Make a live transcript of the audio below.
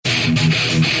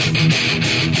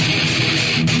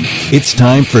It's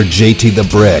time for JT the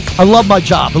Brick. I love my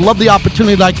job. I love the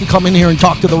opportunity that I can come in here and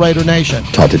talk to the Raider Nation.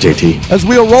 Talk to JT. As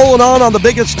we are rolling on the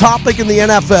biggest topic in the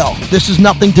NFL. This is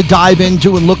nothing to dive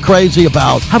into and look crazy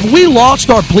about. Have we lost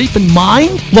our bleeping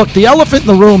mind? Look, the elephant in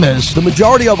the room is the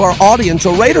majority of our audience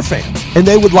are Raider fans, and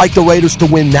they would like the Raiders to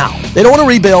win now. They don't want to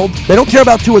rebuild. They don't care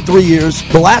about 2 or 3 years.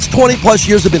 The last 20-plus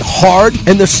years have been hard,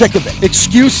 and they're sick of it.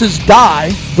 Excuses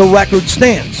die. The record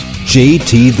stands.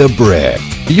 JT the Brick.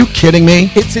 Are you kidding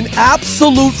me? It's an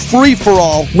absolute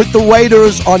free-for-all with the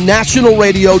Raiders on national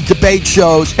radio debate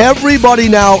shows. Everybody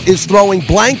now is throwing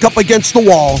blank up against the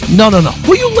wall. No.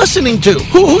 Who are you listening to?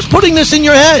 Who's putting this in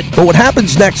your head? But what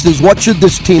happens next is, what should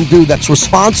this team do that's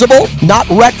responsible, not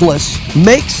reckless,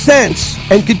 makes sense,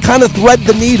 and could kind of thread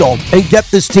the needle and get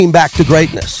this team back to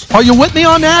greatness? Are you with me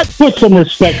on that? Put some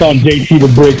respect on JT the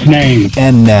Brick's name.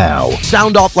 And now,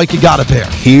 sound off like you got a pair.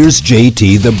 Here's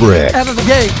JT the Brick. Out of the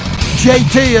gate,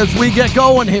 JT, as we get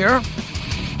going here.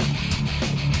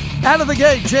 Out of the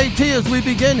gate, JT, as we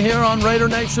begin here on Raider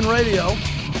Nation Radio.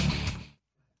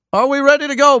 Are we ready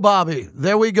to go, Bobby?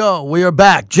 There we go. We are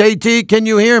back. JT, can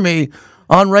you hear me?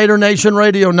 On Raider Nation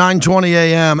Radio, 920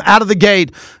 AM. Out of the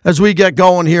gate as we get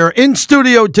going here. In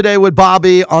studio today with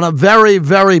Bobby on a very,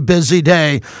 very busy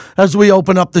day as we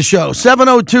open up the show.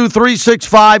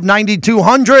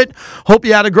 702-365-9200. Hope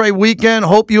you had a great weekend.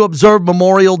 Hope you observed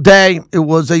Memorial Day. It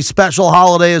was a special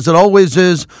holiday, as it always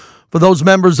is, for those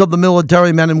members of the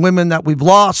military, men and women that we've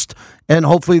lost. And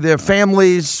hopefully their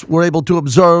families were able to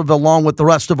observe along with the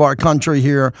rest of our country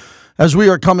here as we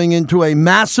are coming into a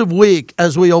massive week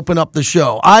as we open up the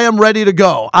show. I am ready to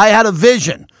go. I had a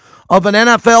vision of an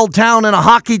NFL town and a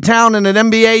hockey town and an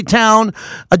NBA town,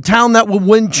 a town that will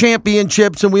win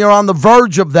championships, and we are on the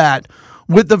verge of that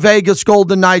with the Vegas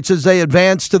Golden Knights as they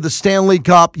advance to the Stanley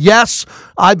Cup. Yes,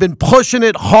 I've been pushing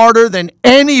it harder than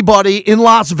anybody in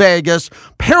Las Vegas,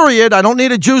 period. I don't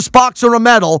need a juice box or a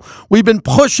medal. We've been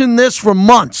pushing this for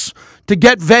months to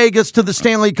get Vegas to the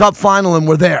Stanley Cup final, and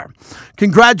we're there.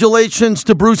 Congratulations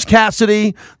to Bruce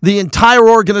Cassidy, the entire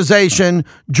organization,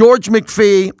 George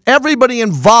McPhee, everybody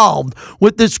involved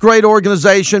with this great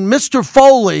organization. Mr.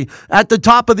 Foley at the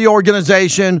top of the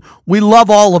organization. We love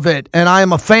all of it, and I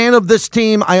am a fan of this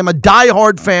team. I am a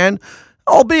diehard fan,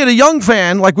 albeit a young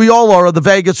fan, like we all are, of the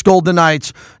Vegas Golden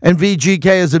Knights, and VGK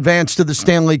has advanced to the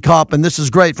Stanley Cup, and this is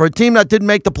great. For a team that didn't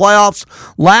make the playoffs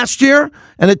last year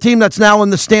and a team that's now in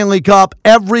the Stanley Cup,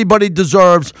 everybody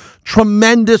deserves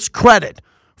tremendous credit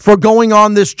for going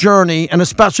on this journey, and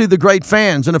especially the great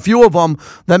fans, and a few of them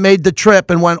that made the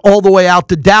trip and went all the way out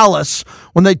to Dallas.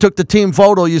 When they took the team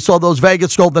photo, you saw those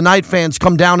Vegas Golden Knight fans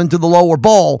come down into the lower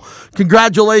bowl.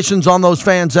 Congratulations on those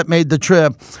fans that made the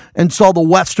trip and saw the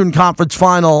Western Conference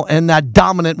Final and that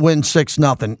dominant win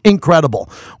 6-0.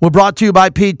 Incredible. We're brought to you by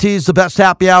PT's, the best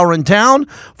happy hour in town,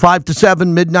 5 to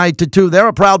 7, midnight to 2. They're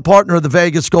a proud partner of the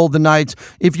Vegas Golden Knights.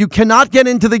 If you cannot get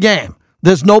into the game,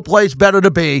 there's no place better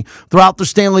to be throughout the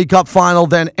Stanley Cup final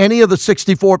than any of the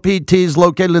 64 PTs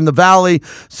located in the Valley,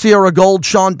 Sierra Gold,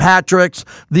 Sean Patrick's,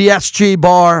 the SG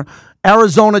Bar,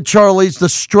 Arizona Charlie's, the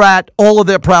Strat, all of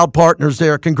their proud partners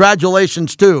there.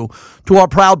 Congratulations, too, to our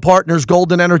proud partners,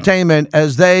 Golden Entertainment,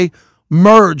 as they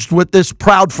merged with this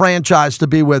proud franchise to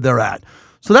be where they're at.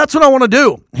 So that's what I want to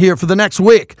do here for the next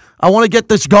week. I want to get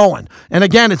this going. And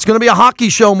again, it's going to be a hockey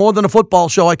show more than a football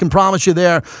show, I can promise you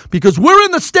there, because we're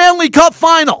in the Stanley Cup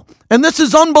final, and this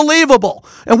is unbelievable.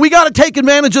 And we got to take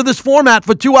advantage of this format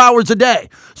for 2 hours a day.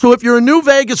 So if you're a new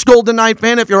Vegas Golden Knight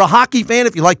fan, if you're a hockey fan,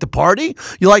 if you like to party,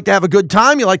 you like to have a good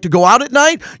time, you like to go out at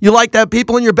night, you like to have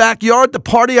people in your backyard. The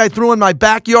party I threw in my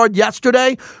backyard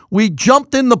yesterday, we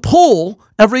jumped in the pool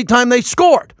every time they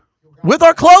scored, with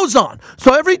our clothes on.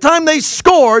 So every time they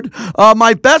scored,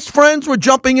 my best friends were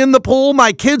jumping in the pool.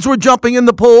 My kids were jumping in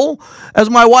the pool as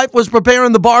my wife was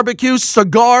preparing the barbecue,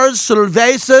 cigars,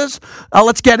 cervezas.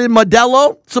 Let's get in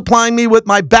Modelo, supplying me with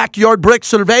my backyard brick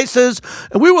cervezas.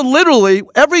 And we were literally,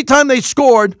 every time they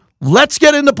scored, let's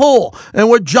get in the pool. And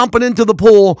we're jumping into the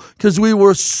pool because we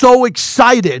were so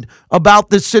excited about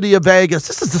the city of Vegas.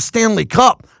 This is the Stanley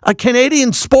Cup, a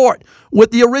Canadian sport with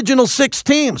the original 6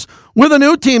 teams. We're the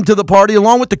new team to the party,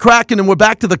 along with the Kraken, and we're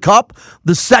back to the Cup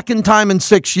the second time in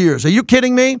 6 years. Are you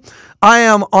kidding me? I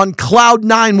am on cloud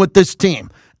 9 with this team.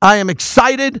 I am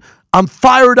excited. I'm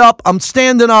fired up. I'm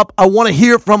standing up. I want to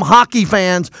hear from hockey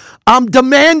fans. I'm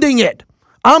demanding it.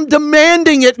 I'm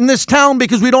demanding it in this town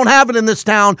because we don't have it in this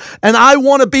town, and I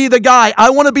want to be the guy.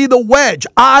 I want to be the wedge.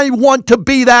 I want to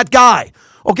be that guy.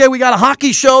 Okay, we got a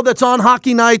hockey show that's on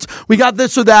hockey nights. We got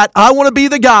this or that. I want to be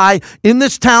the guy in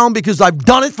this town because I've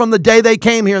done it from the day they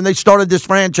came here and they started this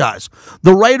franchise.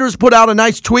 The Raiders put out a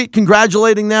nice tweet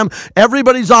congratulating them.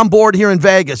 Everybody's on board here in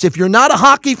Vegas. If you're not a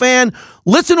hockey fan,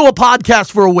 listen to a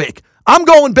podcast for a week. I'm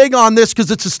going big on this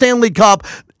because it's a Stanley Cup.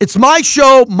 It's my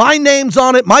show. My name's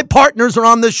on it. My partners are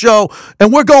on this show,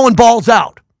 and we're going balls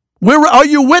out. Are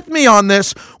you with me on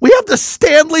this? We have the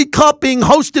Stanley Cup being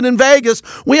hosted in Vegas.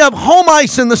 We have home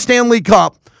ice in the Stanley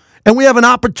Cup, and we have an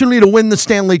opportunity to win the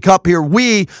Stanley Cup here.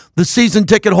 We, the season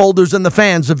ticket holders and the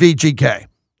fans of VGK.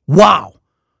 Wow.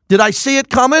 Did I see it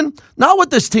coming? Not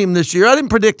with this team this year. I didn't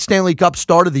predict Stanley Cup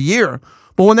start of the year.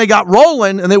 But when they got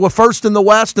rolling and they were first in the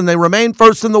West and they remained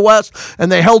first in the West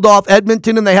and they held off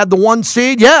Edmonton and they had the 1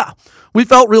 seed, yeah, we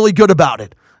felt really good about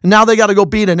it. And now they got to go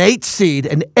beat an 8 seed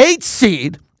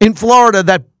in Florida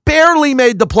that barely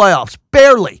made the playoffs.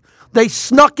 Barely. They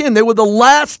snuck in. They were the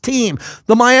last team.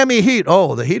 The Miami Heat.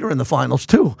 Oh, the Heat are in the finals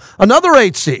too. Another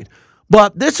 8 seed.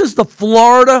 But this is the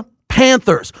Florida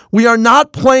Panthers. We are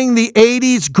not playing the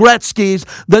 80s Gretzky's,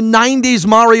 the 90s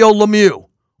Mario Lemieux.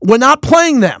 We're not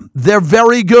playing them. They're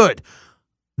very good.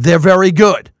 They're very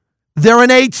good. They're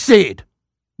an 8 seed.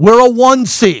 We're a 1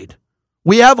 seed.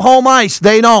 We have home ice.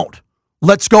 They don't.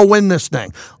 Let's go win this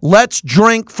thing. Let's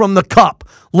drink from the cup.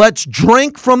 Let's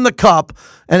drink from the cup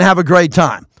and have a great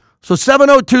time. So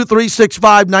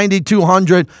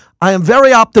 702-365-9200. I am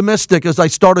very optimistic as I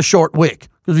start a short week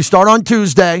because we start on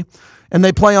Tuesday and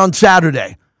they play on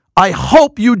Saturday. I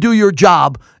hope you do your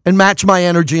job and match my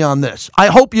energy on this. I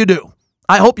hope you do.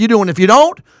 I hope you do. And if you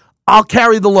don't, I'll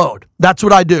carry the load. That's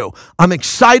what I do. I'm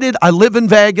excited. I live in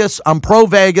Vegas. I'm pro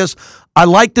Vegas. I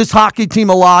like this hockey team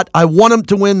a lot. I want them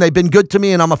to win. They've been good to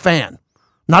me, and I'm a fan.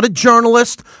 Not a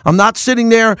journalist. I'm not sitting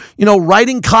there,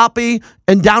 writing copy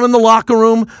and down in the locker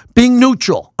room being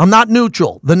neutral. I'm not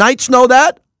neutral. The Knights know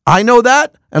that. I know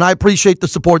that, and I appreciate the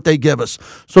support they give us.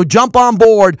 So jump on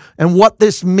board and what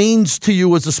this means to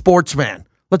you as a sports fan.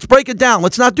 Let's break it down.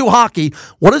 Let's not do hockey.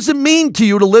 What does it mean to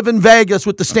you to live in Vegas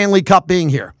with the Stanley Cup being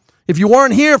here? If you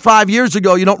weren't here 5 years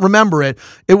ago, you don't remember it.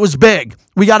 It was big.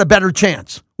 We got a better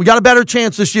chance. We got a better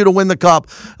chance this year to win the Cup.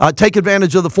 Take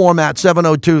advantage of the format,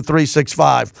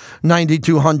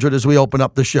 702-365-9200 as we open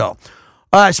up the show.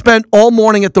 I spent all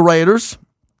morning at the Raiders.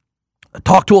 I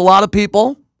talked to a lot of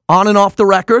people on and off the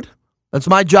record. That's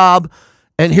my job.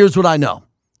 And here's what I know.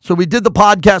 So we did the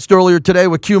podcast earlier today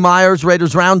with Q Myers,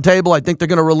 Raiders Roundtable. I think they're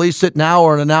going to release it now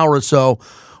or in an hour or so.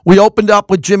 We opened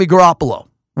up with Jimmy Garoppolo.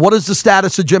 What is the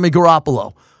status of Jimmy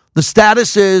Garoppolo? The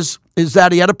status is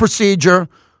that he had a procedure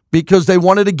because they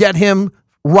wanted to get him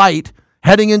right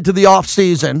heading into the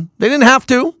offseason. They didn't have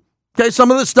to. Okay,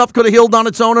 some of this stuff could have healed on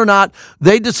its own or not.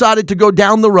 They decided to go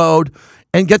down the road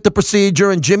and get the procedure,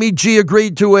 and Jimmy G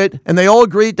agreed to it, and they all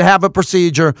agreed to have a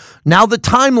procedure. Now the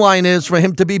timeline is for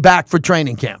him to be back for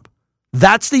training camp.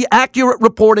 That's the accurate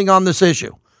reporting on this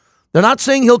issue. They're not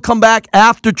saying he'll come back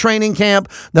after training camp.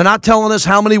 They're not telling us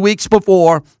how many weeks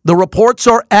before. The reports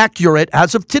are accurate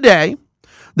as of today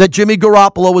that Jimmy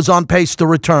Garoppolo is on pace to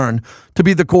return to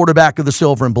be the quarterback of the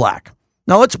Silver and Black.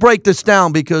 Now let's break this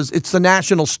down because it's the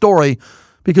national story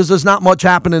because there's not much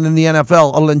happening in the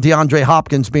NFL other than DeAndre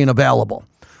Hopkins being available.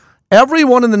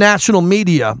 Everyone in the national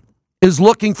media is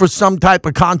looking for some type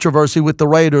of controversy with the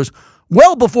Raiders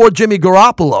well before Jimmy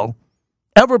Garoppolo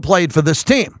ever played for this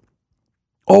team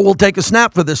or will take a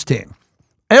snap for this team.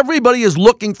 Everybody is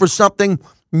looking for something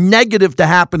negative to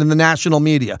happen in the national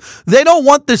media. They don't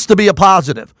want this to be a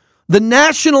positive. The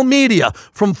national media,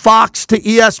 from Fox to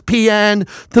ESPN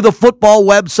to the football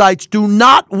websites, do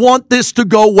not want this to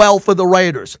go well for the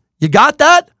Raiders. You got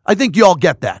that? I think you all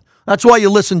get that. That's why you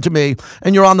listen to me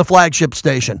and you're on the flagship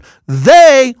station.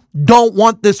 They don't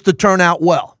want this to turn out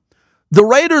well. The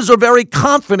Raiders are very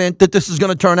confident that this is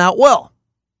going to turn out well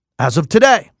as of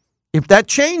today. If that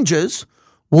changes,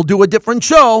 we'll do a different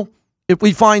show if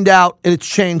we find out it's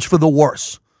changed for the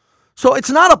worse. So it's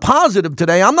not a positive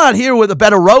today. I'm not here with a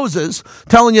bed of roses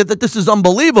telling you that this is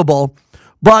unbelievable,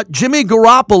 but Jimmy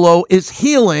Garoppolo is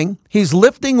healing. He's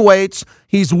lifting weights.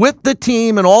 He's with the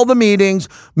team in all the meetings,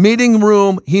 meeting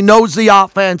room. He knows the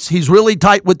offense. He's really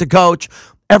tight with the coach.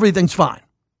 Everything's fine.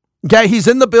 Okay, he's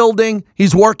in the building.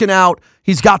 He's working out.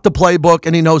 He's got the playbook,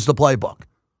 and he knows the playbook.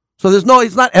 So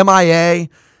he's not MIA.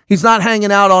 He's not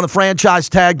hanging out on a franchise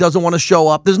tag, doesn't want to show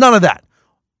up. There's none of that.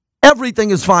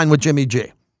 Everything is fine with Jimmy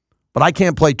G. But I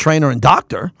can't play trainer and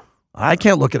doctor. I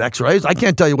can't look at x-rays. I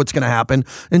can't tell you what's going to happen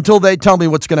until they tell me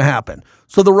what's going to happen.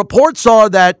 So the reports are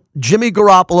that Jimmy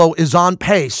Garoppolo is on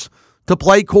pace to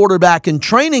play quarterback in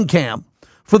training camp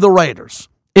for the Raiders.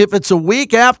 If it's a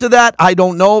week after that, I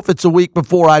don't know. If it's a week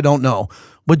before, I don't know.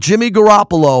 but Jimmy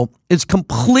Garoppolo is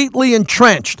completely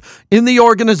entrenched in the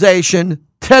organization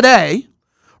today,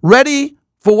 ready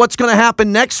for what's going to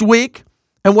happen next week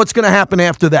and what's going to happen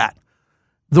after that.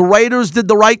 The Raiders did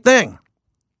the right thing.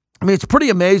 I mean, it's pretty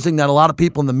amazing that a lot of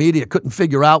people in the media couldn't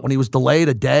figure out when he was delayed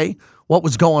a day what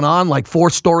was going on, like 4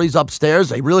 stories upstairs.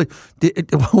 They really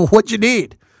did. What'd you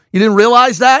need? You didn't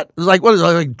realize that? It was like, what is it,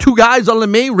 like 2 guys other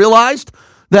than me realized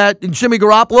that Jimmy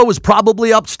Garoppolo was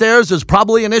probably upstairs. There's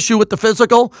probably an issue with the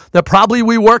physical, that probably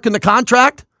we work in the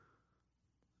contract.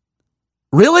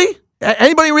 Really?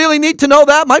 Anybody really need to know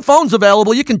that? My phone's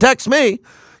available. You can text me.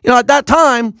 At that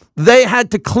time, they had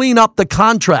to clean up the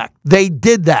contract. They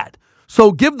did that.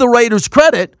 So give the Raiders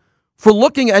credit for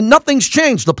looking, and nothing's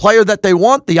changed. The player that they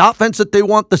want, the offense that they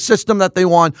want, the system that they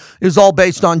want is all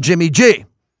based on Jimmy G.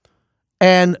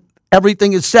 And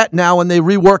everything is set now and they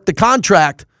rework the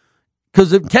contract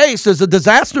because in case there's a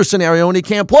disaster scenario and he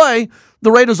can't play,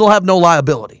 the Raiders will have no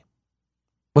liability.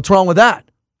 What's wrong with that?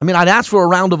 I mean, I'd ask for a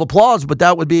round of applause, but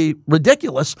that would be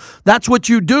ridiculous. That's what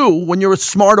you do when you're a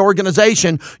smart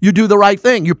organization. You do the right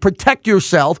thing. You protect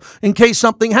yourself in case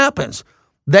something happens.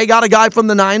 They got a guy from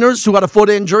the Niners who had a foot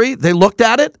injury. They looked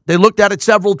at it. They looked at it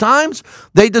several times.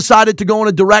 They decided to go in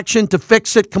a direction to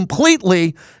fix it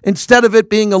completely instead of it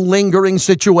being a lingering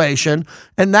situation.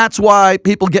 And that's why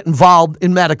people get involved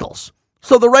in medicals.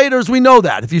 So the Raiders, we know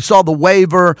that. If you saw the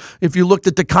waiver, if you looked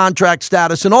at the contract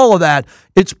status and all of that,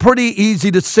 it's pretty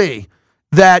easy to see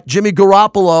that Jimmy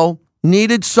Garoppolo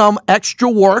needed some extra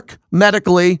work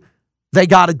medically. They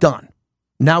got it done.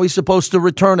 Now he's supposed to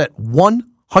return it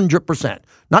 100%.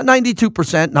 Not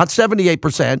 92%, not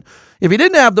 78%. If he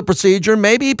didn't have the procedure,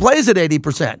 maybe he plays at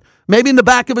 80%. Maybe in the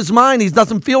back of his mind, he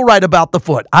doesn't feel right about the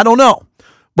foot. I don't know.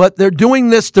 But they're doing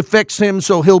this to fix him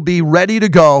so he'll be ready to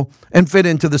go and fit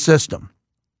into the system.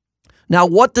 Now,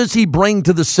 what does he bring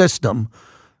to the system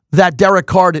that Derek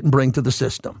Carr didn't bring to the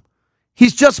system?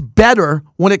 He's just better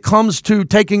when it comes to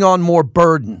taking on more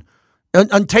burden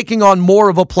and taking on more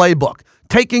of a playbook,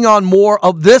 taking on more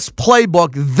of this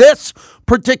playbook, this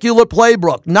particular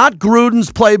playbook, not Gruden's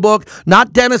playbook,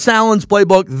 not Dennis Allen's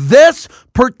playbook, this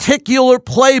particular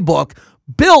playbook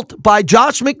built by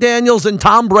Josh McDaniels and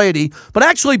Tom Brady, but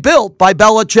actually built by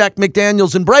Belichick,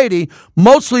 McDaniels, and Brady,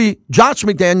 mostly Josh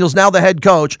McDaniels, now the head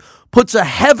coach, puts a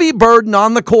heavy burden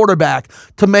on the quarterback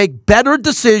to make better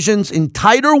decisions in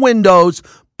tighter windows,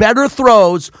 better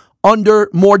throws under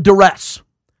more duress.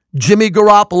 Jimmy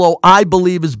Garoppolo, I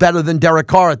believe, is better than Derek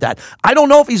Carr at that. I don't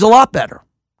know if he's a lot better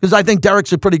because I think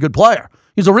Derek's a pretty good player.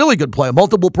 He's a really good player,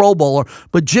 multiple Pro Bowler,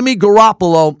 but Jimmy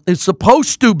Garoppolo is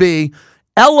supposed to be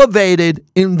elevated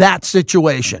in that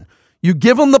situation. You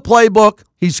give him the playbook,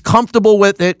 he's comfortable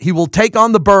with it, he will take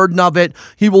on the burden of it,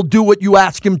 he will do what you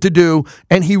ask him to do,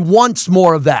 and he wants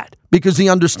more of that because he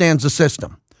understands the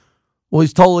system. Well,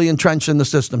 he's totally entrenched in the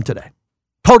system today.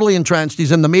 Totally entrenched.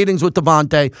 He's in the meetings with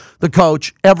Devontae, the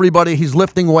coach, everybody. He's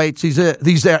lifting weights. He's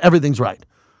there. Everything's right.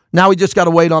 Now we just got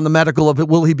to wait on the medical of it.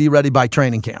 Will he be ready by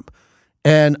training camp?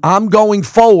 And I'm going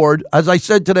forward, as I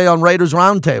said today on Raiders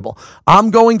Roundtable, I'm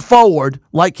going forward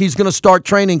like he's going to start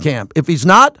training camp. If he's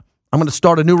not, I'm going to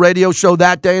start a new radio show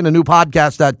that day and a new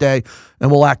podcast that day,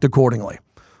 and we'll act accordingly.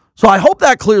 So I hope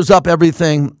that clears up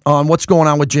everything on what's going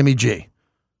on with Jimmy G.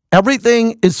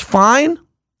 Everything is fine.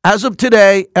 As of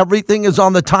today, everything is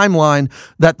on the timeline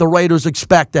that the Raiders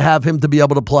expect to have him to be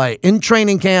able to play in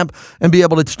training camp and be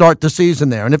able to start the season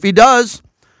there. And if he does,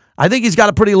 I think he's got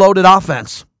a pretty loaded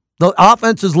offense. The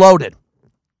offense is loaded.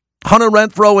 Hunter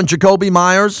Renfrow and Jacoby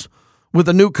Myers with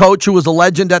a new coach who was a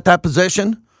legend at that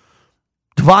position.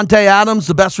 Devontae Adams,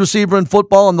 the best receiver in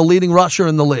football and the leading rusher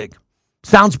in the league.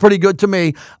 Sounds pretty good to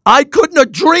me. I couldn't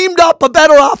have dreamed up a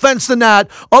better offense than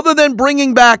that other than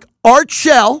bringing back Art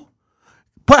Shell,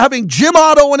 having Jim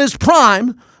Otto in his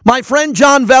prime, my friend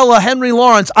John Vella, Henry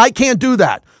Lawrence. I can't do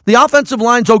that. The offensive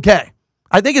line's okay.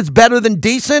 I think it's better than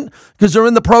decent because they're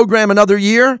in the program another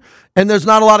year and there's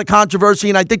not a lot of controversy,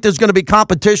 and I think there's going to be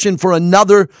competition for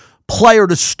another player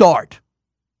to start.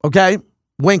 Okay?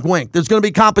 Wink, wink. There's going to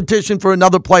be competition for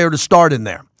another player to start in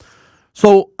there.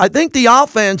 So I think the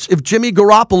offense, if Jimmy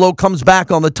Garoppolo comes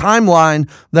back on the timeline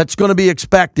that's going to be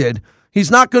expected,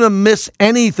 he's not going to miss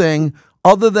anything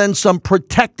other than some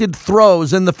protected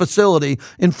throws in the facility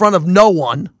in front of no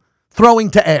one, throwing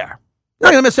to air. You're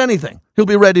not going to miss anything. He'll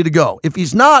be ready to go. If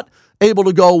he's not able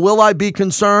to go, will I be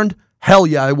concerned? Hell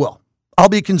yeah, I will. I'll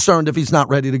be concerned if he's not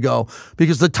ready to go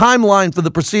because the timeline for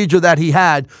the procedure that he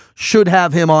had should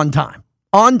have him on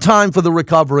time for the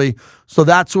recovery. So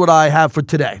that's what I have for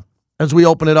today as we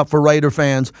open it up for Raider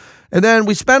fans. And then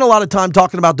we spent a lot of time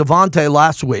talking about Devontae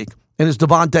last week, and is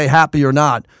Devontae happy or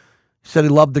not? He said he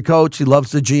loved the coach, he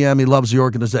loves the GM, he loves the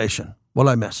organization. What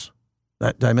did I miss?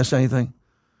 Did I miss anything?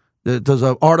 There's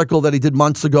an article that he did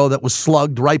months ago that was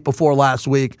slugged right before last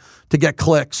week to get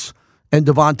clicks, and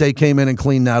Devontae came in and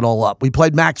cleaned that all up. We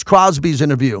played Max Crosby's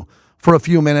interview for a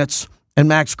few minutes, and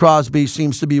Max Crosby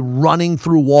seems to be running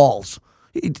through walls.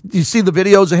 You see the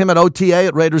videos of him at OTA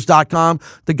at Raiders.com?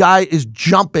 The guy is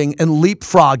jumping and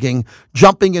leapfrogging,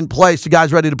 jumping in place. The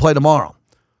guy's ready to play tomorrow.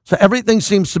 So everything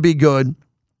seems to be good.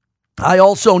 I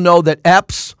also know that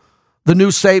Epps, the new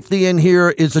safety in here,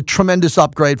 is a tremendous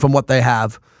upgrade from what they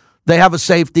have. They have a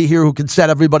safety here who can set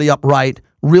everybody up right,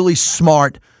 really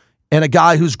smart, and a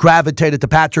guy who's gravitated to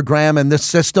Patrick Graham and this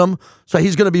system. So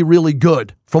he's going to be really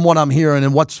good from what I'm hearing.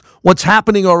 And what's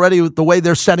happening already with the way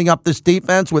they're setting up this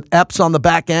defense with Epps on the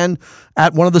back end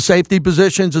at one of the safety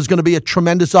positions is going to be a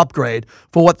tremendous upgrade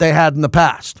for what they had in the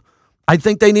past. I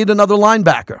think they need another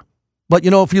linebacker. But,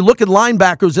 if you look at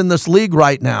linebackers in this league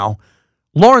right now,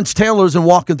 Lawrence Taylor isn't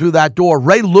walking through that door.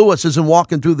 Ray Lewis isn't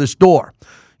walking through this door.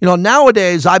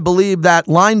 Nowadays, I believe that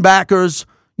linebackers,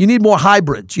 you need more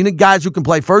hybrids. You need guys who can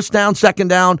play first down, second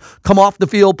down, come off the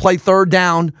field, play third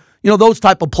down. Those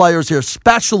type of players here,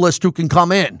 specialists who can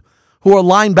come in, who are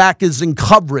linebackers in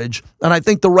coverage. And I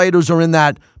think the Raiders are in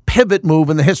that pivot move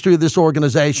in the history of this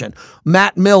organization.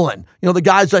 Matt Millen, the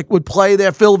guys that would play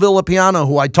there, Phil Villapiano,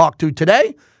 who I talked to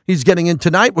today. He's getting in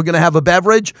tonight. We're going to have a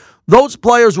beverage. Those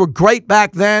players were great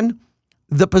back then.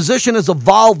 The position has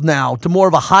evolved now to more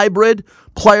of a hybrid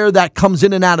player that comes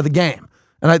in and out of the game.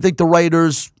 And I think the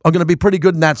Raiders are going to be pretty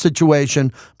good in that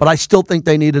situation, but I still think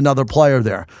they need another player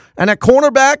there. And at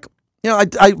cornerback,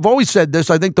 I've always said this.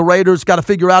 I think the Raiders got to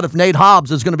figure out if Nate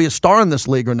Hobbs is going to be a star in this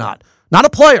league or not. Not a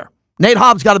player. Nate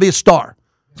Hobbs got to be a star.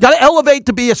 He's got to elevate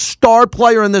to be a star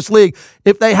player in this league.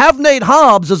 If they have Nate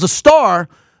Hobbs as a star,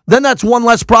 then that's one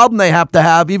less problem they have to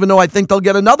have, even though I think they'll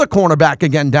get another cornerback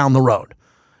again down the road.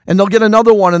 And they'll get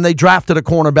another one, and they drafted a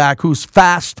cornerback who's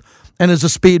fast and is a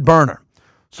speed burner.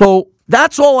 So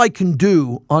that's all I can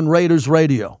do on Raiders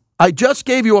Radio. I just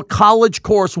gave you a college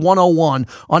course 101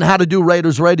 on how to do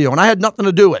Raiders Radio, and I had nothing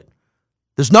to do it.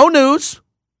 There's no news.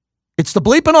 It's the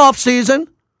bleeping off season.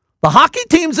 The hockey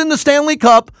team's in the Stanley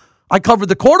Cup. I covered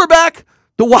the quarterback,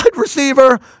 the wide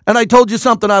receiver, and I told you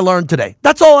something I learned today.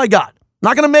 That's all I got.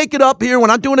 Not going to make it up here. We're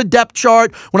not doing a depth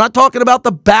chart. We're not talking about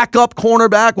the backup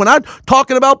cornerback. We're not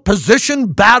talking about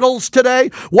position battles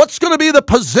today. What's going to be the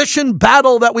position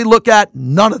battle that we look at?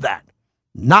 None of that.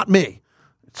 Not me.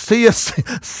 See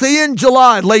you in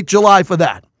July, late July for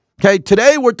that. Okay,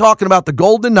 today we're talking about the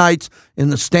Golden Knights in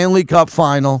the Stanley Cup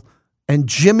Final and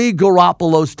Jimmy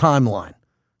Garoppolo's timeline.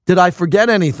 Did I forget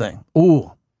anything?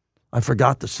 Ooh, I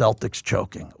forgot the Celtics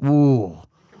choking. Ooh.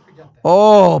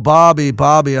 Oh, Bobby,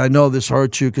 I know this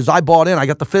hurts you because I bought in. I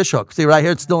got the fish hook. See right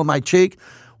here, it's still in my cheek.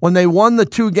 When they won the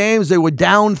 2 games, they were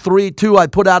down 3-2. I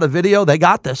put out a video. They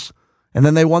got this. And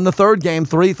then they won the 3rd game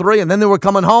 3-3, and then they were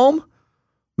coming home.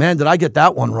 Man, did I get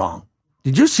that one wrong.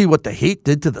 Did you see what the Heat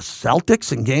did to the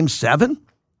Celtics in Game 7?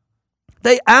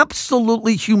 They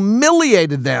absolutely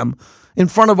humiliated them in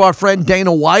front of our friend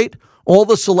Dana White, all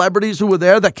the celebrities who were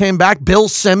there that came back, Bill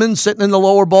Simmons sitting in the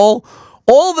lower bowl.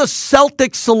 All the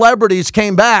Celtics celebrities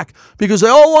came back because they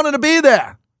all wanted to be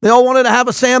there. They all wanted to have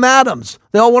a Sam Adams.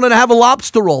 They all wanted to have a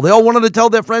lobster roll. They all wanted to tell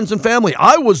their friends and family,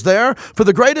 I was there for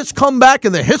the greatest comeback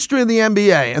in the history of the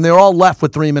NBA. And they were all left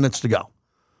with 3 minutes to go.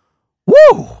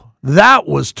 Woo! That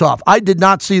was tough. I did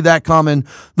not see that coming.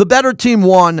 The better team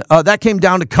won. That came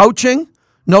down to coaching.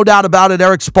 No doubt about it.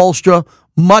 Eric Spoelstra,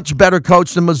 much better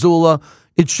coach than Missoula.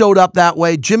 It showed up that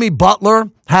way. Jimmy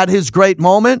Butler had his great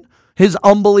moment. His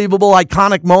unbelievable,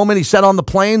 iconic moment. He said on the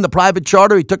plane, the private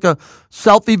charter, he took a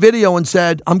selfie video and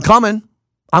said, I'm coming.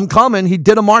 He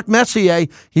did a Mark Messier.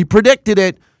 He predicted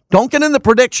it. Don't get in the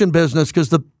prediction business because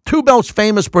the 2 most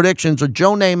famous predictions are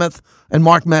Joe Namath and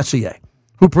Mark Messier,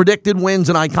 who predicted wins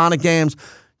in iconic games.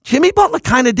 Jimmy Butler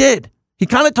kind of did. He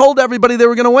kind of told everybody they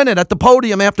were going to win it at the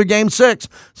podium after Game 6,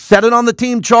 said it on the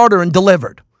team charter and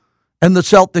delivered. And the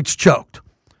Celtics choked.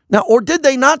 Now, or did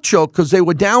they not choke because they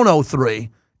were down 0-3?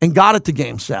 And got it to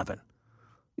Game 7.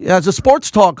 As a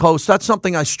sports talk host, that's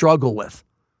something I struggle with.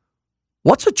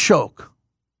 What's a choke?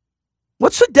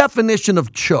 What's the definition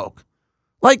of choke?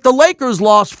 Like the Lakers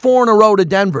lost 4 in a row to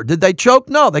Denver. Did they choke?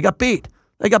 No, they got beat.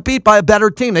 They got beat by a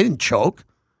better team. They didn't choke.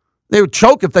 They would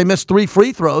choke if they missed 3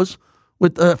 free throws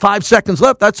with 5 seconds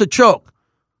left. That's a choke.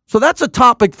 So that's a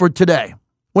topic for today.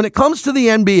 When it comes to the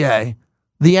NBA,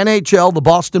 the NHL, the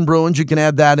Boston Bruins, you can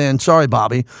add that in. Sorry,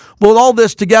 Bobby. But with all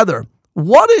this together,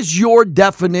 what is your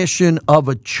definition of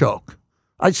a choke?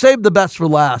 I saved the best for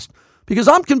last because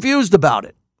I'm confused about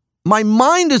it. My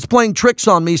mind is playing tricks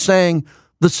on me saying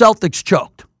the Celtics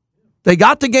choked. They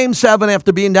got to Game 7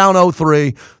 after being down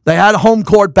 0-3. They had home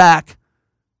court back.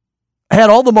 Had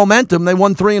all the momentum. They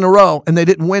won 3 in a row, and they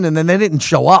didn't win, and then they didn't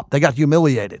show up. They got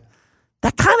humiliated.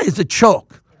 That kind of is a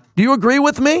choke. Do you agree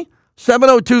with me?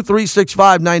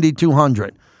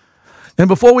 702-365-9200. And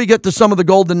before we get to some of the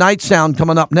Golden Knights sound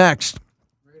coming up next,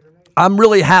 I'm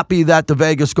really happy that the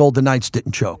Vegas Golden Knights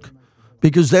didn't choke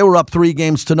because they were up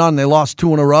 3-0. They lost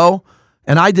 2 in a row,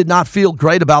 and I did not feel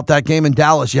great about that game in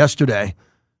Dallas yesterday.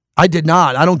 I did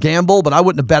not. I don't gamble, but I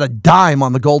wouldn't have bet a dime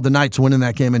on the Golden Knights winning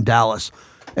that game in Dallas.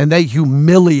 And they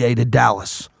humiliated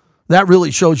Dallas. That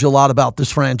really shows you a lot about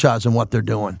this franchise and what they're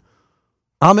doing.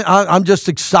 I'm just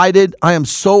excited. I am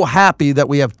so happy that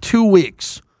we have 2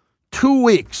 weeks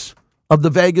of the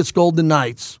Vegas Golden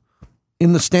Knights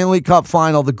in the Stanley Cup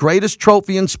final. The greatest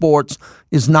trophy in sports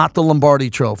is not the Lombardi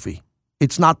Trophy.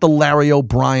 It's not the Larry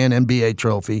O'Brien NBA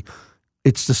Trophy.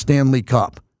 It's the Stanley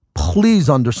Cup. Please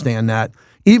understand that.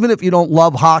 Even if you don't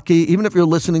love hockey, even if you're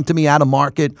listening to me out of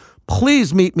market,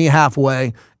 please meet me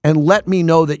halfway and let me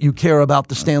know that you care about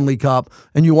the Stanley Cup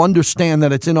and you understand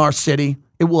that it's in our city.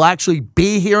 It will actually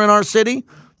be here in our city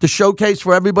to showcase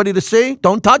for everybody to see.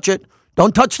 Don't touch it.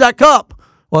 Don't touch that cup.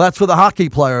 Well, that's for the hockey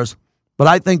players, but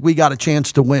I think we got a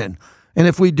chance to win. And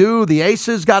if we do, the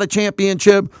Aces got a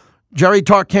championship. Jerry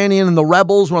Tarkanian and the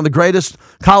Rebels, one of the greatest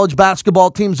college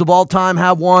basketball teams of all time,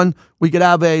 have one. We could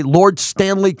have a Lord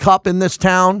Stanley Cup in this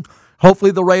town.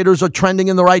 Hopefully the Raiders are trending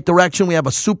in the right direction. We have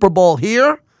a Super Bowl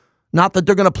here. Not that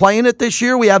they're going to play in it this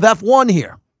year. We have F1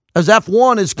 here, as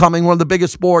F1 is coming, one of the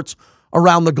biggest sports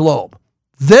around the globe.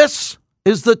 This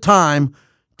is the time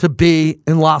to be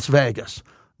in Las Vegas.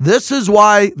 This is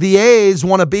why the A's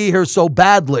want to be here so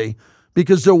badly,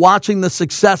 because they're watching the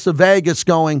success of Vegas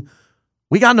going,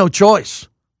 we got no choice.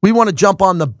 We want to jump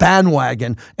on the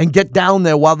bandwagon and get down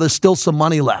there while there's still some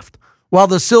money left, while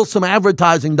there's still some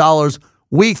advertising dollars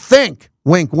we think,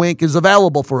 wink, wink, is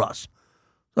available for us.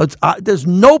 There's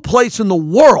no place in the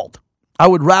world I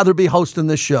would rather be hosting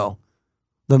this show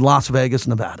than Las Vegas,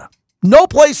 Nevada. No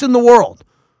place in the world.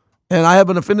 And I have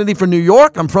an affinity for New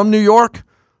York. I'm from New York.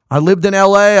 I lived in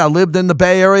L.A. I lived in the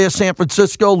Bay Area, San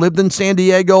Francisco, lived in San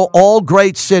Diego, all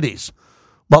great cities.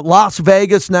 But Las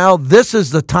Vegas now, this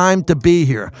is the time to be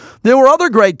here. There were other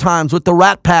great times with the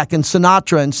Rat Pack and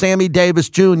Sinatra and Sammy Davis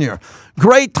Jr.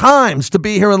 Great times to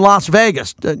be here in Las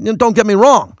Vegas. Don't get me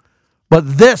wrong.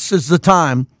 But this is the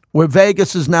time where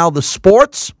Vegas is now the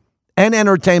sports and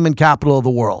entertainment capital of the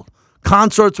world.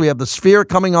 Concerts, we have the Sphere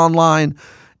coming online,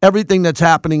 everything that's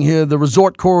happening here, the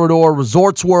Resort Corridor,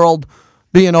 Resorts World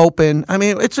being open. I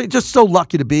mean, it's just so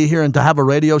lucky to be here and to have a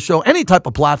radio show, any type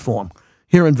of platform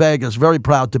here in Vegas. Very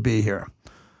proud to be here.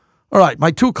 All right,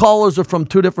 my 2 callers are from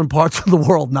 2 different parts of the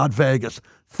world, not Vegas.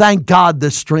 Thank God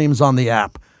this streams on the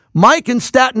app. Mike in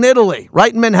Staten, Italy,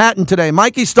 right in Manhattan today.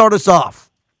 Mikey, start us off.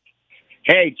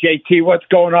 Hey, JT, what's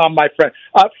going on, my friend?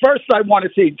 First, I want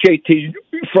to say, JT,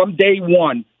 from day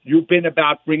one, you've been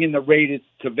about bringing the Raiders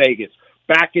to Vegas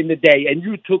back in the day, and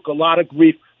you took a lot of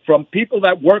grief from people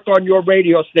that work on your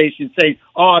radio station saying,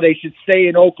 oh, they should stay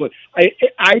in Oakland.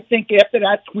 I think after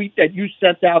that tweet that you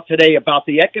sent out today about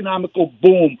the economical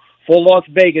boom for Las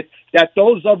Vegas, that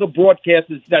those other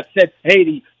broadcasters that said,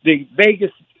 hey, the Vegas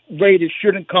Raiders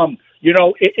shouldn't come,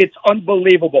 it's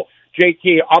unbelievable.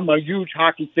 JT, I'm a huge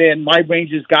hockey fan. My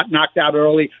Rangers got knocked out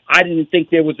early. I didn't think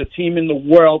there was a team in the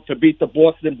world to beat the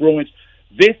Boston Bruins.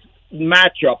 This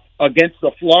matchup against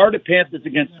the Florida Panthers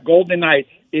against Golden Knights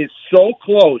is so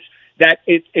close that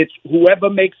it's whoever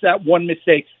makes that one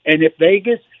mistake. And if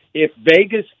Vegas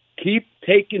keep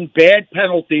taking bad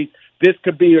penalties, this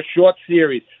could be a short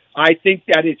series. I think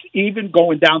that it's even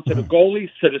going down to the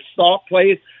goalies, to the star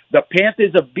players. The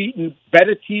Panthers have beaten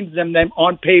better teams than them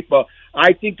on paper.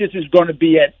 I think this is going to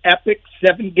be an epic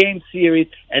 7-game series,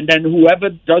 and then whoever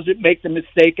doesn't make the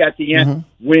mistake at the end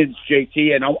wins,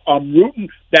 JT. And I'm rooting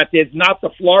that there's not the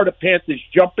Florida Panthers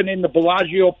jumping in the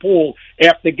Bellagio pool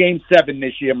after Game 7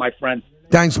 this year, my friend.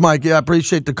 Thanks, Mike. Yeah, I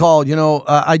appreciate the call.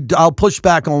 I'll push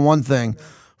back on one thing.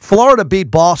 Florida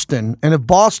beat Boston, and if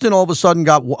Boston all of a sudden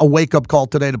got a wake-up call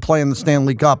today to play in the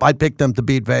Stanley Cup, I'd pick them to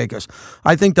beat Vegas.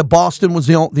 I think that Boston was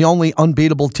the only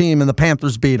unbeatable team, and the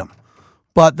Panthers beat them.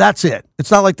 But that's it. It's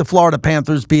not like the Florida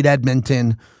Panthers beat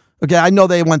Edmonton. Okay, I know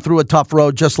they went through a tough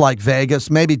road just like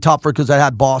Vegas, maybe tougher because they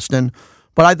had Boston.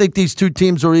 But I think these 2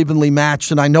 teams are evenly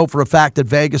matched, and I know for a fact that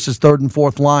Vegas' 3rd and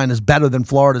 4th line is better than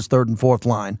Florida's 3rd and 4th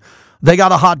line. They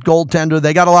got a hot goaltender.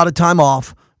 They got a lot of time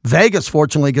off. Vegas,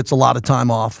 fortunately, gets a lot of time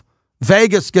off.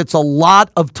 Vegas gets a lot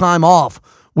of time off,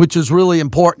 which is really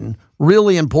important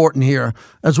here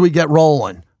as we get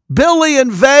rolling. Billy in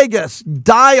Vegas,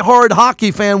 diehard hockey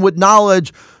fan with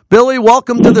knowledge, Billy,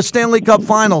 welcome to the Stanley Cup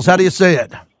Finals. How do you say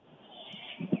it? I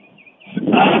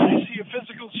see a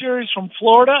physical series from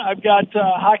Florida. I've got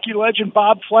hockey legend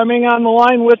Bob Fleming on the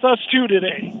line with us, too,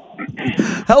 today.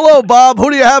 Hello, Bob.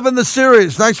 Who do you have in the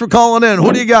series? Thanks for calling in.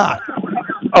 Who do you got?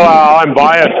 Oh, I'm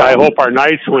biased. I hope our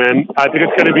Knights win. I think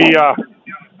it's going to be a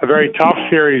very tough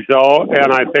series, though,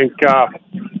 and I think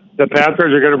the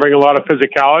Panthers are going to bring a lot of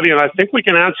physicality, and I think we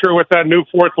can answer with that new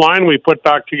fourth line we put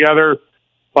back together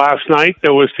last night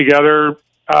that was together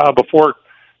before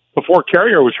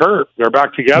Carrier was hurt. They're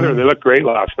back together, and they looked great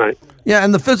last night. Yeah,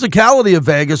 and the physicality of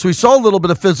Vegas, we saw a little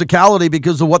bit of physicality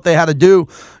because of what they had to do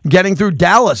getting through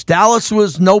Dallas. Dallas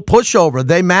was no pushover.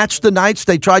 They matched the Knights.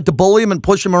 They tried to bully them and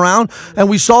push them around, and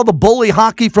we saw the bully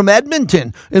hockey from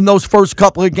Edmonton in those first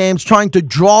couple of games trying to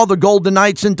draw the Golden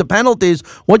Knights into penalties.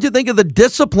 What do you think of the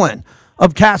discipline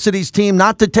of Cassidy's team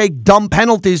not to take dumb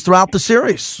penalties throughout the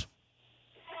series?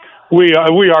 We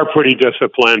are pretty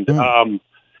disciplined.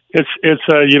 It's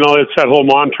that whole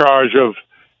montage of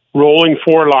rolling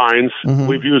four lines.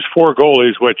 We've used four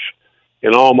goalies, which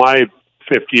in all my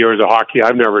 50 years of hockey,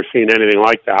 I've never seen anything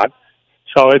like that.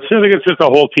 So I think it's just a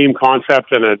whole team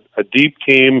concept and a deep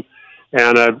team,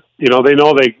 and they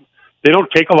know they don't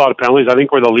take a lot of penalties. I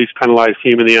think we're the least penalized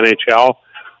team in the NHL,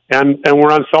 and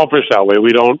we're unselfish that way.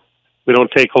 We don't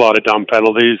take a lot of dumb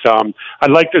penalties. I'd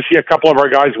like to see a couple of our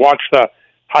guys watch the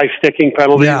high sticking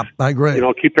penalties. Yeah, I agree.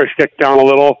 Keep their stick down a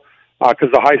little because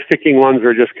the high sticking ones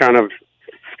are just kind of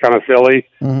silly,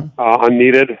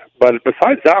 unneeded. But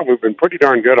besides that, we've been pretty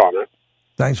darn good on it.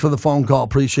 Thanks for the phone call.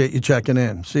 Appreciate you checking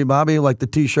in. See, Bobby, like the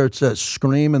T-shirt says,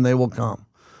 scream and they will come.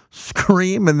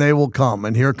 Scream and they will come.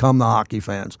 And here come the hockey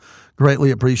fans.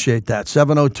 Greatly appreciate that.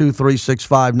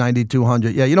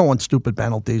 702-365-9200. Yeah, you don't want stupid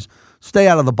penalties. Stay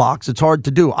out of the box. It's hard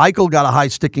to do. Eichel got a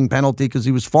high-sticking penalty because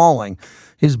he was falling.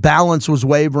 His balance was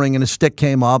wavering and his stick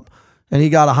came up, and he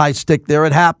got a high stick there.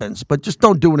 It happens, but just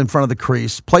don't do it in front of the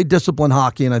crease. Play disciplined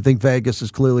hockey, and I think Vegas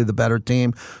is clearly the better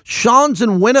team. Sean's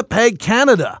in Winnipeg,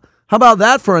 Canada. How about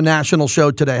that for a national show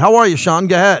today? How are you, Sean?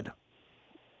 Go ahead.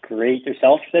 Great.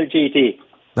 Yourself there, GT.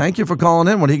 Thank you for calling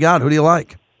in. What do you got? Who do you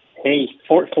like? Hey,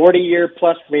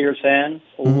 40-year-plus Raiders fan.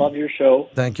 Love your show.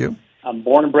 Thank you. I'm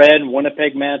born and bred in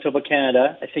Winnipeg, Manitoba,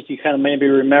 Canada. I think you kind of maybe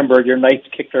remembered your Knights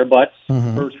kicked our butts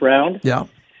first round. Yeah.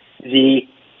 The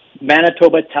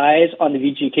Manitoba ties on the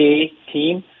VGK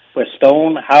team with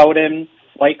Stone, Howden,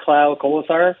 White Cloud,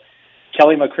 Colasar,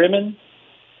 Kelly McCrimmon,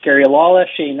 Gary Lawless,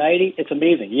 Shane Knighty. It's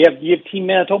amazing. You have Team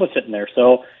Manitoba sitting there.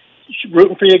 So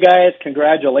rooting for you guys.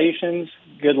 Congratulations.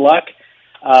 Good luck.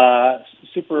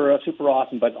 Super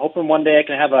awesome. But hoping one day I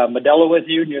can have a Modelo with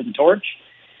you near the torch.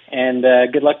 And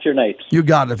good luck to your Knights. You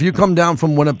got it. If you come down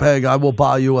from Winnipeg, I will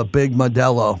buy you a big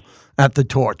Modelo at the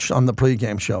Torch on the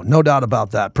pregame show. No doubt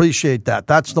about that. Appreciate that.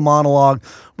 That's the monologue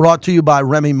brought to you by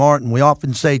Remy Martin. We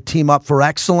often say team up for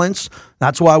excellence.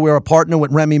 That's why we're a partner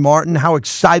with Remy Martin. How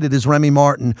excited is Remy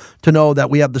Martin to know that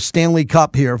we have the Stanley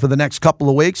Cup here for the next couple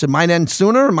of weeks? It might end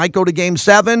sooner. It might go to Game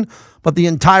 7. But the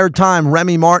entire time,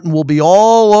 Remy Martin will be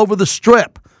all over the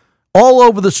strip. All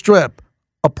over the strip.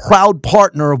 A proud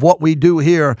partner of what we do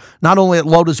here, not only at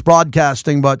Lotus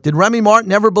Broadcasting, but did Remy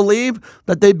Martin ever believe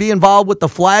that they'd be involved with the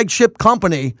flagship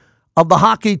company of the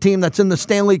hockey team that's in the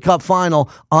Stanley Cup final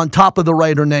on top of the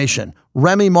Raider Nation?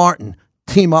 Remy Martin,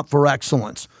 team up for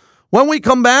excellence. When we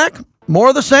come back, more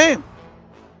of the same.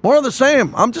 More of the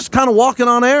same. I'm just kind of walking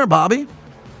on air, Bobby.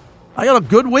 I got a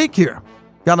good week here.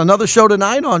 Got another show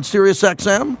tonight on Sirius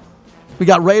XM. We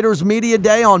got Raiders Media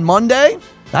Day on Monday.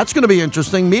 That's going to be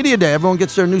interesting. Media Day. Everyone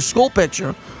gets their new school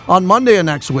picture on Monday of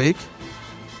next week.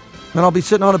 Then I'll be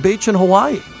sitting on a beach in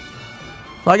Hawaii.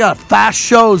 So I got fast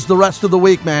shows the rest of the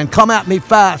week, man. Come at me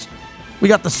fast. We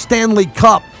got the Stanley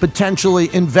Cup potentially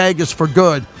in Vegas for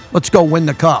good. Let's go win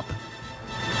the cup.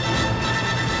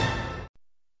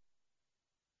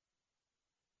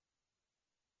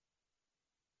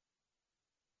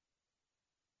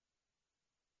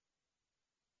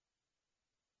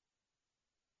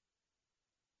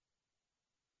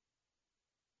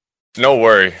 No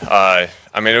worry. I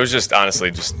mean, it was just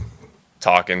honestly just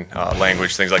talking,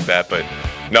 language, things like that. But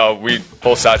no,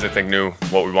 both sides I think knew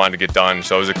what we wanted to get done.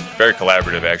 So it was very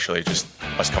collaborative, actually, just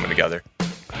us coming together.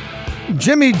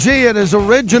 Jimmy G at his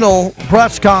original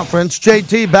press conference.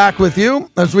 JT, back with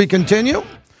you as we continue.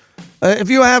 If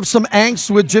you have some angst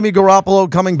with Jimmy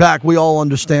Garoppolo coming back, we all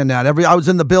understand that. I was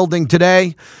in the building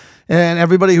today. and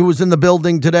everybody who was in the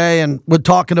building today, and we're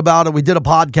talking about it. We did a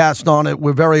podcast on it.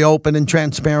 We're very open and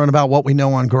transparent about what we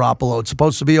know on Garoppolo. It's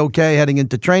supposed to be okay heading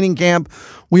into training camp.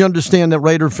 We understand that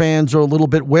Raider fans are a little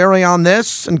bit wary on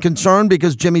this and concerned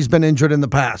because Jimmy's been injured in the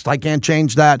past. I can't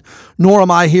change that, nor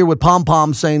am I here with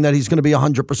pom-pom saying that he's going to be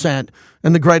 100%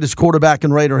 and the greatest quarterback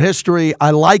in Raider history.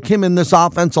 I like him in this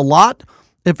offense a lot.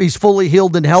 If he's fully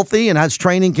healed and healthy and has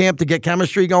training camp to get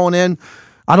chemistry going in,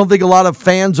 I don't think a lot of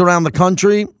fans around the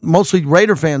country, mostly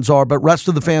Raider fans are, but rest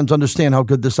of the fans understand how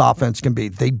good this offense can be.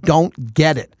 They don't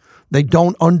get it. They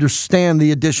don't understand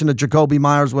the addition of Jacoby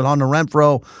Myers with Hunter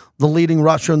Renfrow, the leading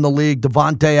rusher in the league,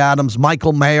 Devontae Adams,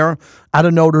 Michael Mayer out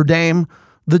of Notre Dame,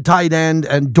 the tight end,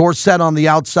 and Dorsett on the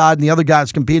outside, and the other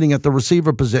guys competing at the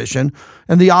receiver position,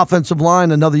 and the offensive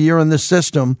line another year in this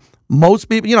system. Most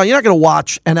people, you're not going to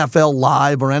watch NFL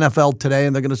Live or NFL Today,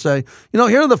 and they're going to say,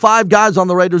 here are the 5 guys on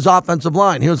the Raiders' offensive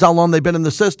line. Here's how long they've been in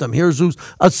the system. Here's who's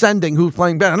ascending, who's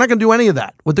playing better. I'm not going to do any of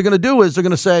that. What they're going to do is they're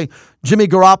going to say, Jimmy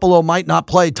Garoppolo might not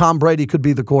play. Tom Brady could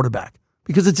be the quarterback.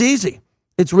 Because it's easy.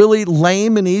 It's really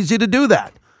lame and easy to do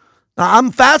that. Now, I'm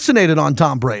fascinated on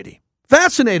Tom Brady.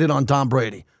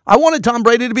 I wanted Tom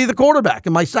Brady to be the quarterback,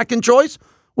 and my second choice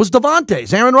was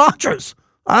Devontae's, Aaron Rodgers.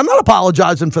 I'm not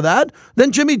apologizing for that.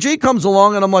 Then Jimmy G comes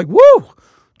along, and I'm like, woo,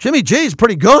 Jimmy G's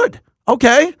pretty good.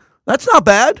 Okay, that's not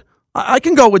bad. I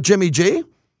can go with Jimmy G.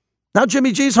 Now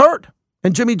Jimmy G's hurt,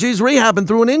 and Jimmy G's rehabbing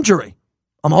through an injury.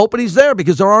 I'm hoping he's there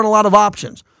because there aren't a lot of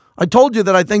options. I told you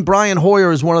that I think Brian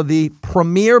Hoyer is one of the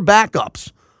premier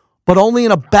backups, but only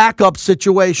in a backup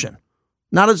situation,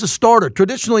 not as a starter.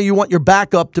 Traditionally, you want your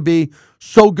backup to be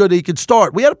so good he could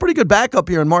start. We had a pretty good backup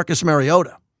here in Marcus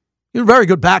Mariota. He's a very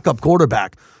good backup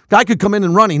quarterback. Guy could come in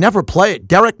and run. He never played.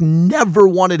 Derek never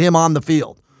wanted him on the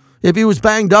field. If he was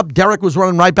banged up, Derek was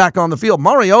running right back on the field.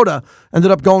 Mariota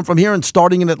ended up going from here and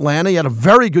starting in Atlanta. He had a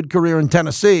very good career in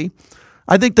Tennessee.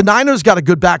 I think the Niners got a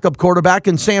good backup quarterback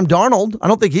in Sam Darnold. I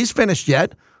don't think he's finished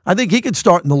yet. I think he could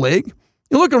start in the league.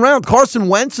 You look around, Carson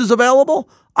Wentz is available.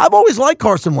 I've always liked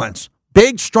Carson Wentz.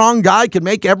 Big, strong guy, can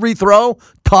make every throw,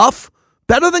 tough,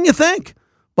 better than you think.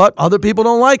 But other people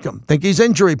don't like him. Think he's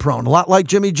injury prone, a lot like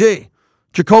Jimmy G.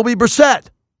 Jacoby Brissett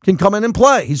can come in and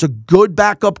play. He's a good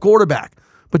backup quarterback.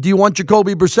 But do you want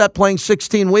Jacoby Brissett playing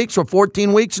 16 weeks or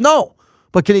 14 weeks? No.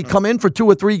 But can he come in for 2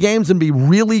 or 3 games and be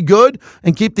really good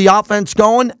and keep the offense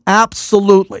going?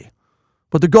 Absolutely.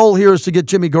 But the goal here is to get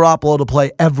Jimmy Garoppolo to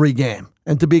play every game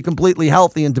and to be completely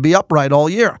healthy and to be upright all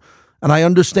year. And I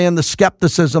understand the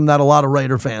skepticism that a lot of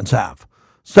Raider fans have.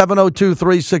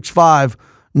 702-365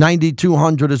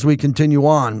 9200 as we continue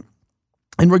on.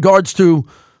 In regards to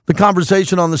the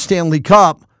conversation on the Stanley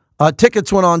Cup,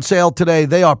 tickets went on sale today.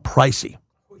 They are pricey.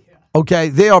 Okay,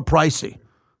 they are pricey.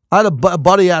 I had a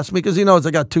buddy ask me, because he knows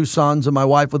I got 2 sons and my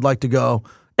wife would like to go,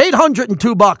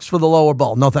 $802 for the lower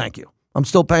bowl. No, thank you. I'm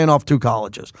still paying off 2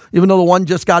 colleges. Even though the one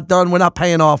just got done, we're not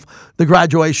paying off the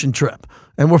graduation trip.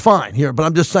 And we're fine here. But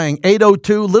I'm just saying,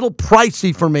 $802, little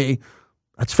pricey for me.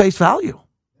 That's face value.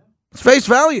 It's face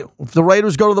value. If the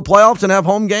Raiders go to the playoffs and have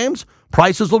home games,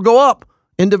 prices will go up.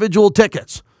 Individual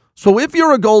tickets. So if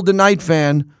you're a Golden Knight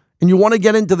fan and you want to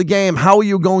get into the game, how are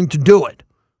you going to do it?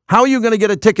 How are you going to get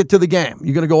a ticket to the game?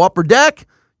 You're going to go upper deck?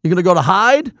 You're going to go to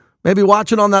Hyde? Maybe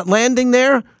watch it on that landing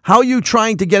there? How are you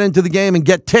trying to get into the game and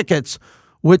get tickets,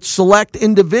 which select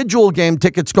individual game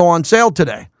tickets go on sale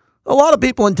today? A lot of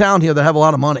people in town here that have a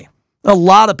lot of money. A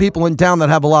lot of people in town that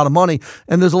have a lot of money.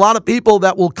 And there's a lot of people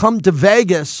that will come to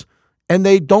Vegas and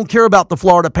they don't care about the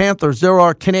Florida Panthers. There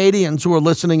are Canadians who are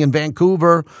listening in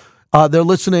Vancouver. They're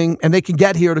listening, and they can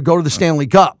get here to go to the Stanley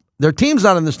Cup. Their team's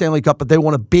not in the Stanley Cup, but they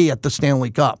want to be at the Stanley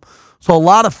Cup. So a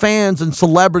lot of fans and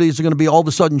celebrities are going to be all of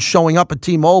a sudden showing up at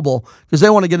T-Mobile because they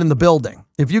want to get in the building.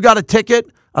 If you got a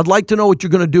ticket, I'd like to know what you're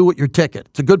going to do with your ticket.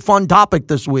 It's a good, fun topic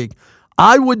this week.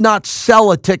 I would not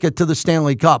sell a ticket to the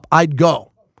Stanley Cup. I'd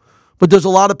go. But there's a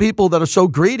lot of people that are so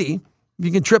greedy. If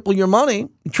you can triple your money,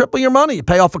 you triple your money. You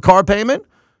pay off a car payment.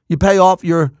 You pay off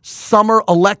your summer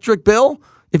electric bill.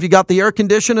 If you got the air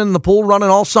conditioning and the pool running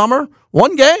all summer,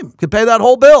 one game could pay that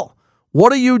whole bill.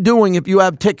 What are you doing if you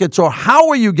have tickets, or how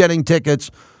are you getting tickets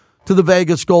to the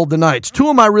Vegas Golden Knights? 2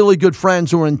 of my really good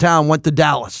friends who are in town went to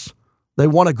Dallas. They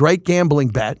won a great gambling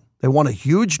bet. They won a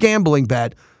huge gambling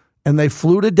bet, and they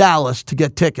flew to Dallas to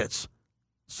get tickets.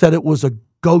 Said it was a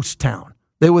ghost town.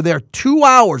 They were there 2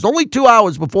 hours, only 2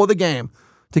 hours before the game,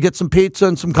 to get some pizza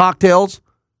and some cocktails.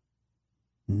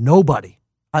 Nobody.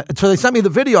 So they sent me the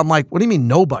video. I'm like, what do you mean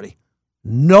nobody?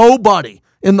 Nobody.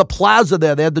 In the plaza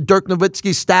there, they had the Dirk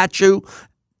Nowitzki statue.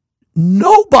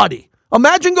 Nobody.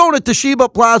 Imagine going to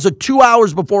Toshiba Plaza 2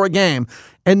 hours before a game,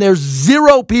 and there's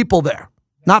 0 people there.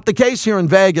 Not the case here in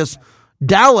Vegas.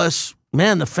 Dallas,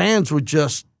 man, the fans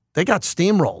they got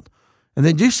steamrolled. And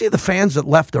then do you see the fans that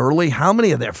left early? How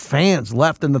many of their fans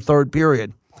left in the third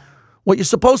period? What you're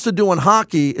supposed to do in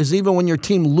hockey is even when your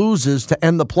team loses to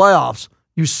end the playoffs,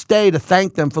 you stay to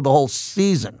thank them for the whole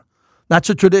season. That's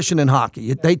a tradition in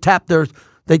hockey. They tap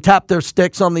their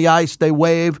sticks on the ice. They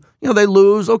wave. They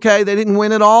lose. Okay, they didn't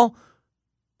win it all.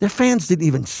 Their fans didn't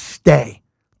even stay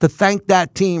to thank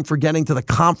that team for getting to the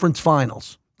conference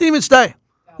finals. Didn't even stay.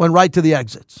 Went right to the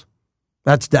exits.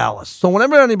 That's Dallas. So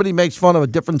whenever anybody makes fun of a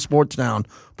different sports town,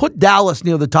 put Dallas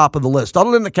near the top of the list.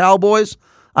 Other than the Cowboys,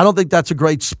 I don't think that's a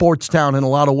great sports town in a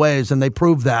lot of ways, and they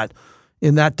proved that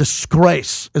in that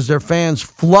disgrace as their fans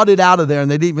flooded out of there,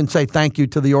 and they didn't even say thank you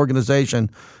to the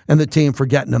organization and the team for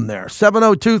getting them there.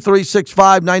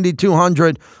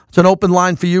 702-365-9200. It's an open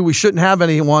line for you. We shouldn't have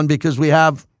anyone because we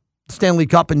have Stanley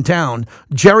Cup in town.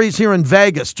 Jerry's here in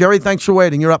Vegas. Jerry, thanks for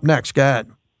waiting. You're up next. Go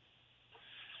ahead.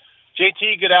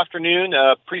 JT, good afternoon.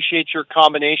 Appreciate your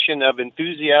combination of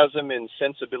enthusiasm and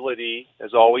sensibility,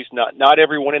 as always. Not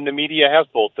everyone in the media has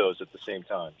both those at the same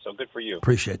time, so good for you.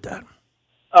 Appreciate that.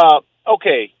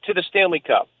 Okay, to the Stanley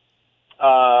Cup.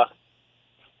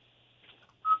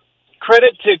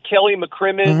 Credit to Kelly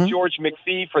McCrimmon, George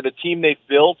McPhee for the team they've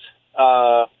built.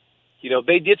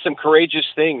 They did some courageous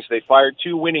things. They fired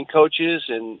 2 winning coaches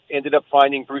and ended up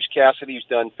finding Bruce Cassidy, who's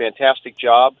done a fantastic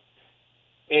job.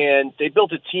 And they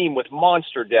built a team with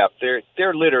monster depth.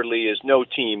 There literally is no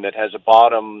team that has a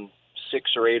bottom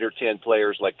 6 or 8 or 10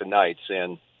 players like the Knights.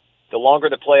 And the longer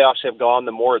the playoffs have gone,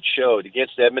 the more it showed.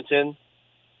 Against Edmonton,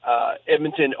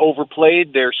 Edmonton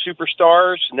overplayed their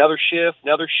superstars, another shift,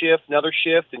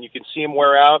 and you can see them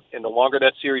wear out. And the longer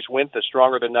that series went, the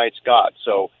stronger the Knights got.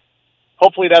 So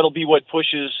hopefully that'll be what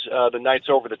pushes the Knights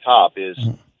over the top is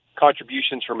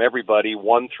contributions from everybody,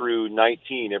 1 through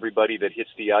 19, everybody that hits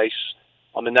the ice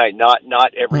on the night.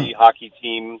 Not every hockey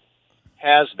team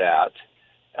has that.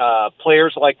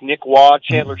 Players like Nick Waugh,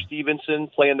 Chandler Stevenson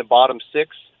play in the bottom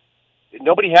 6.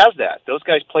 Nobody has that. Those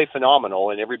guys play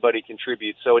phenomenal, and everybody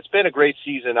contributes. So it's been a great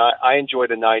season. I enjoy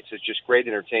the Knights. It's just great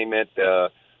entertainment.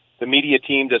 The media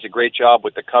team does a great job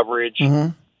with the coverage.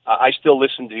 I still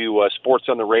listen to sports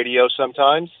on the radio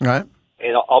sometimes. Right.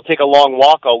 And I'll take a long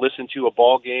walk. I'll listen to a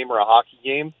ball game or a hockey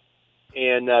game.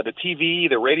 And the TV,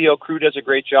 the radio crew does a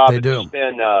great job. They do.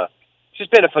 It's just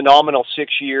been a phenomenal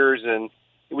 6 years, and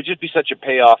it would just be such a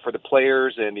payoff for the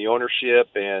players and the ownership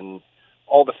and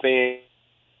all the fans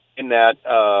in that.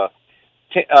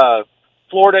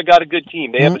 Florida got a good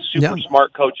team. They have a super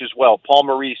smart coach as well. Paul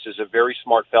Maurice is a very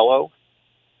smart fellow,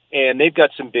 and they've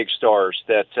got some big stars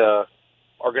that are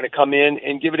going to come in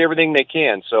and give it everything they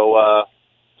can. So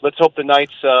let's hope the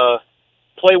Knights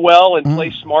play well and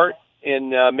play smart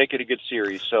and make it a good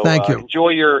series. So thank you. Enjoy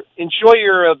your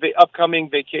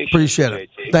upcoming vacation. Appreciate it.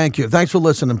 Thank you. Thanks for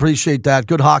listening. Appreciate that.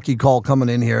 Good hockey call coming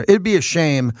in here. It'd be a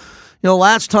shame.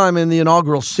 Last time in the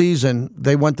inaugural season,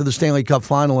 they went to the Stanley Cup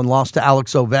final and lost to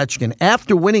Alex Ovechkin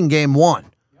after winning Game 1.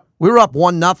 We were up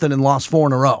 1-0 and lost 4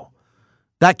 in a row.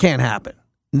 That can't happen.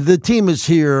 The team is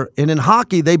here, and in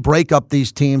hockey, they break up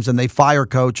these teams and they fire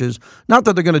coaches. Not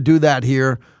that they're going to do that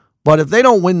here, but if they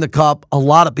don't win the Cup, a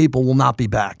lot of people will not be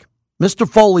back. Mr.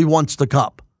 Foley wants the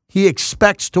Cup. He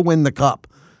expects to win the Cup.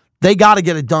 They got to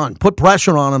get it done. Put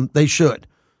pressure on them. They should.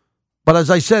 But as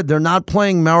I said, they're not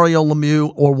playing Mario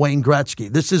Lemieux or Wayne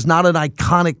Gretzky. This is not an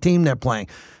iconic team they're playing.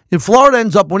 If Florida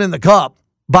ends up winning the Cup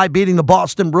by beating the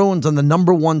Boston Bruins and the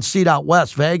number 1 seed out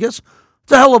west, Vegas,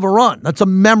 it's a hell of a run. That's a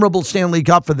memorable Stanley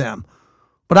Cup for them.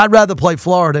 But I'd rather play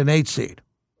Florida an 8 seed.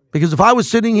 Because if I was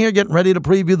sitting here getting ready to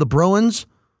preview the Bruins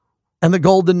and the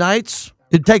Golden Knights,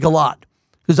 it'd take a lot.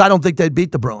 Because I don't think they'd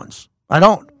beat the Bruins. I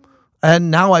don't. And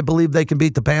now I believe they can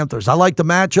beat the Panthers. I like the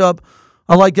matchup.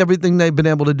 I like everything they've been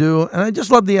able to do. And I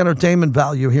just love the entertainment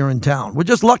value here in town. We're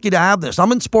just lucky to have this.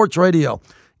 I'm in sports radio.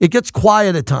 It gets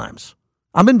quiet at times.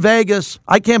 I'm in Vegas.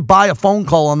 I can't buy a phone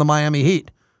call on the Miami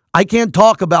Heat. I can't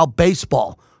talk about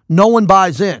baseball. No one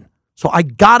buys in. So I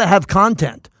got to have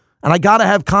content. And I got to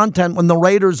have content when the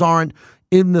Raiders aren't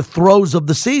in the throes of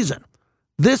the season.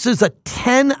 This is a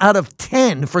 10 out of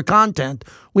 10 for content.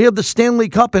 We have the Stanley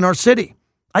Cup in our city.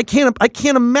 I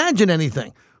can't imagine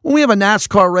anything. When we have a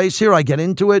NASCAR race here, I get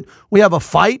into it. We have a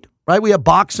fight, right? We have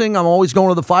boxing. I'm always going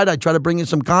to the fight. I try to bring in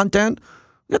some content.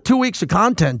 We got 2 weeks of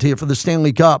content here for the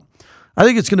Stanley Cup. I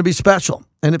think it's going to be special.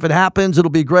 And if it happens, it'll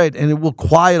be great. And it will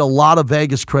quiet a lot of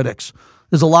Vegas critics.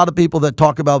 There's a lot of people that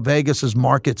talk about Vegas as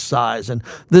market size and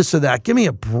this or that. Give me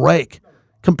a break.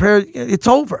 It's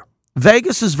over.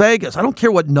 Vegas is Vegas. I don't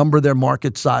care what number their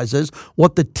market size is,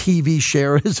 what the TV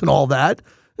share is and all that.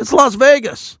 It's Las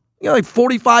Vegas. You know, like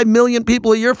 45 million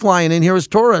people a year flying in here as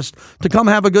tourists to come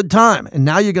have a good time. And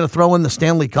now you're going to throw in the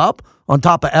Stanley Cup on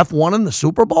top of F1 and the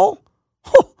Super Bowl?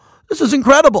 Oh, this is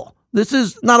incredible. This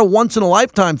is not a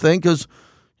once-in-a-lifetime thing because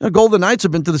Golden Knights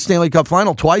have been to the Stanley Cup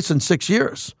final twice in 6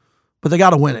 years. But they got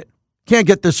to win it. Can't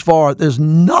get this far. There's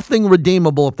nothing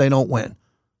redeemable if they don't win.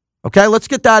 Okay, let's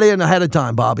get that in ahead of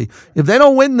time, Bobby. If they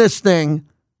don't win this thing,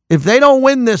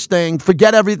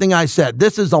 forget everything I said.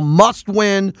 This is a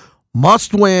must-win,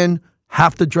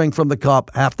 have to drink from the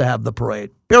cup, have to have the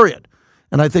parade, period.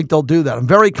 And I think they'll do that. I'm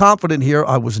very confident here.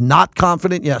 I was not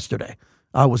confident yesterday.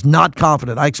 I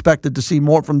expected to see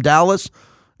more from Dallas,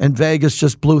 and Vegas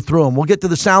just blew through them. We'll get to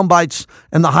the sound bites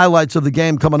and the highlights of the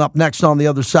game coming up next on the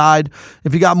other side.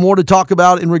 If you got more to talk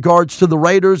about in regards to the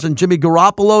Raiders and Jimmy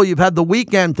Garoppolo, you've had the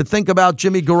weekend to think about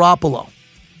Jimmy Garoppolo.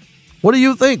 What do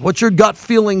you think? What's your gut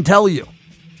feeling tell you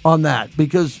on that?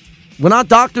 Because we're not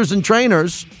doctors and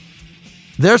trainers.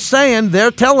 They're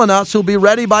telling us he'll be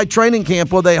ready by training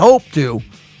camp, or they hope to.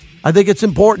 I think it's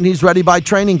important he's ready by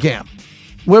training camp.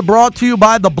 We're brought to you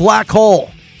by The Black Hole.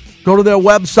 Go to their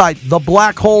website,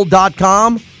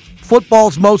 theblackhole.com.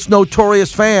 Football's most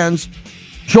notorious fans.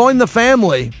 Join the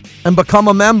family and become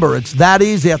a member. It's that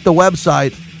easy at the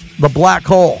website, The Black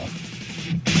Hole.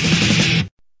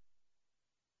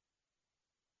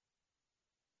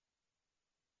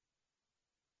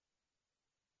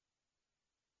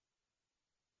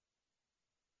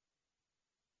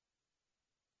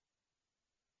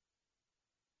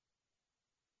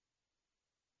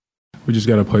 We just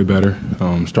got to play better,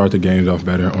 start the games off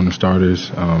better on the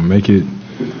starters, make it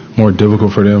more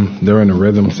difficult for them. They're in a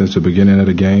rhythm since the beginning of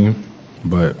the game,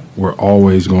 but we're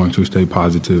always going to stay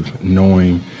positive,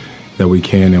 knowing that we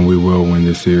can and we will win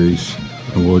this series,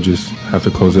 and we'll just have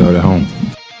to close it out at home.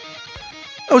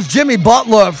 That was Jimmy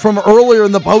Butler from earlier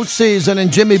in the postseason,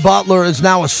 and Jimmy Butler is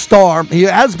now a star. He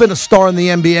has been a star in the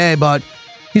NBA, but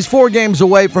he's 4 games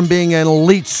away from being an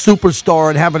elite superstar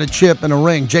and having a chip and a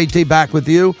ring. JT, back with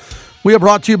you. We are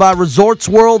brought to you by Resorts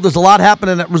World. There's a lot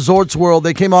happening at Resorts World.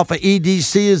 They came off of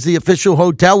EDC as the official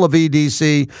hotel of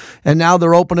EDC, and now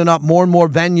they're opening up more and more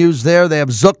venues there. They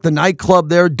have Zook, the nightclub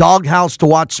there, Doghouse to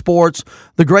watch sports,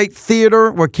 the great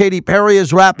theater where Katy Perry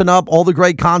is wrapping up, all the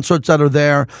great concerts that are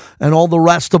there, and all the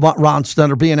rest of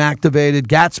Ronstadt are being activated.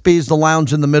 Gatsby's, the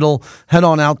lounge in the middle. Head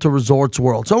on out to Resorts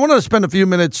World. So I wanted to spend a few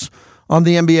minutes on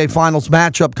the NBA Finals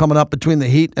matchup coming up between the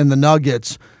Heat and the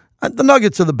Nuggets. The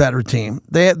Nuggets are the better team.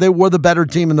 They were the better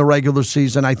team in the regular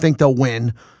season. I think they'll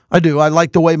win. I do. I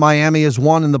like the way Miami has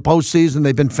won in the postseason.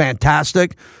 They've been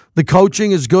fantastic. The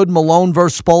coaching is good. Malone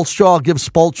versus Spoelstra. I'll give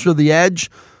Spoelstra the edge.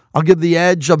 I'll give the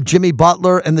edge of Jimmy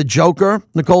Butler and the Joker,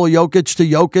 Nikola Jokic to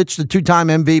Jokic, the 2-time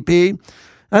MVP. And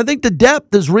I think the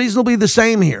depth is reasonably the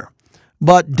same here.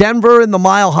 But Denver in the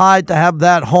Mile High, to have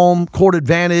that home court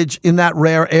advantage in that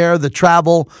rare air, the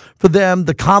travel for them,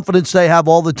 the confidence they have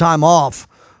all the time off,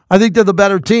 I think they're the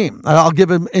better team. I'll give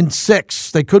them in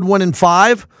 6. They could win in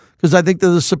 5 because I think they're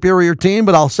the superior team,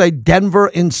 but I'll say Denver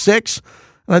in 6.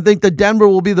 And I think that Denver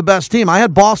will be the best team. I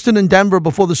had Boston and Denver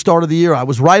before the start of the year. I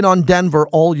was right on Denver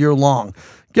all year long.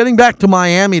 Getting back to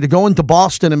Miami, to go into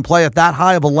Boston and play at that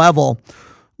high of a level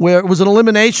where it was an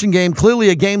elimination game, clearly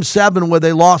a Game 7 where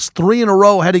they lost 3 in a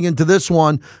row heading into this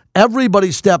one.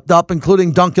 Everybody stepped up,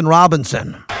 including Duncan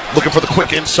Robinson. Looking for the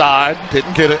quick inside.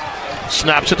 Didn't get it.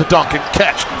 Snaps it to Duncan.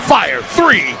 Catch. Fire.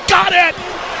 3. Got it!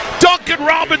 Duncan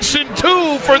Robinson,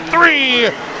 2 for 3.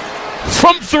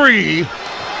 From 3.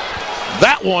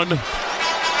 That one,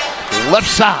 left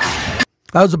side.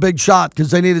 That was a big shot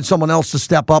because they needed someone else to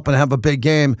step up and have a big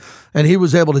game, and he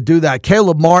was able to do that.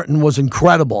 Caleb Martin was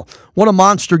incredible. What a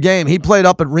monster game. He played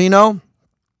up at Reno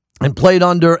and played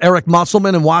under Eric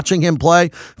Musselman, and watching him play,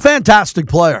 fantastic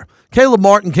player. Caleb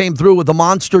Martin came through with a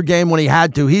monster game when he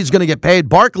had to. He's going to get paid.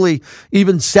 Barkley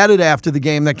even said it after the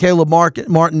game that Caleb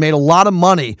Martin made a lot of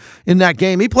money in that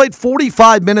game. He played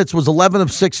 45 minutes, was 11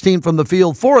 of 16 from the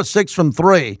field, 4 of 6 from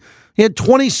 3. He had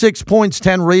 26 points,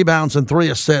 10 rebounds, and 3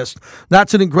 assists.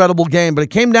 That's an incredible game. But it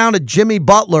came down to Jimmy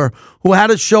Butler, who had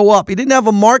to show up. He didn't have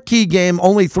a marquee game,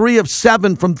 only 3 of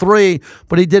 7 from 3,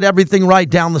 but he did everything right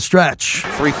down the stretch.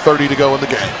 3:30 to go in the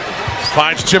game.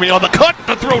 Finds Jimmy on the cut.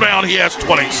 The throwdown. He has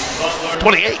 28.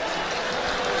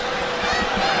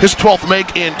 His 12th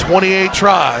make in 28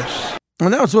 tries.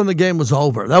 And that was when the game was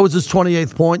over. That was his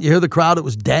 28th point. You hear the crowd. It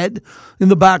was dead in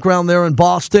the background there in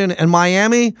Boston. And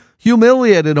Miami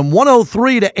humiliated him.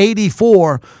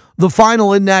 103-84, the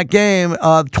final in that game.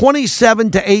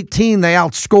 27-18, they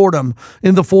outscored him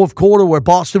in the fourth quarter where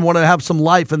Boston wanted to have some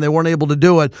life and they weren't able to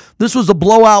do it. This was a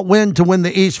blowout win to win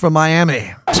the East for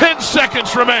Miami. 10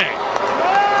 seconds remain.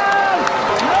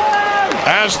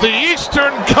 as the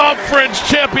Eastern Conference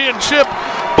Championship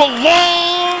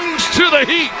belongs to the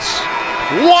Heat.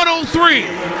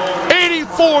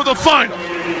 103-84 the final.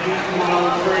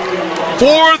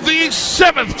 For the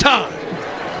 7th time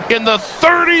in the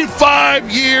 35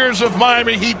 years of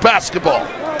Miami Heat basketball,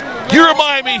 your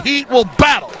Miami Heat will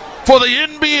battle for the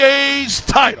NBA's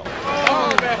title.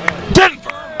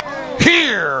 Denver,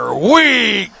 here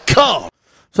we come.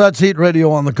 So that's Heat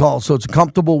Radio on the call. So it's a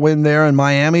comfortable win there, and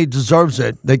Miami deserves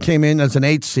it. They came in as an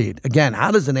 8 seed. Again, how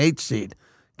does an 8 seed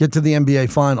get to the NBA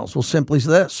Finals? Well, simply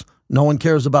this. No one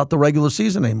cares about the regular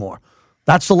season anymore.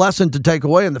 That's the lesson to take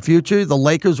away in the future. The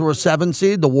Lakers were a 7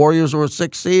 seed. The Warriors were a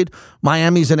 6 seed.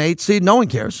 Miami's an 8 seed. No one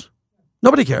cares.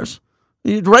 Nobody cares.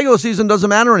 The regular season doesn't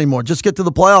matter anymore. Just get to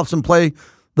the playoffs and play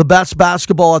the best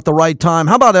basketball at the right time.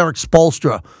 How about Eric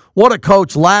Spoelstra? What a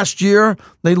coach. Last year,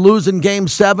 they lose in Game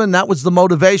 7. That was the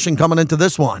motivation coming into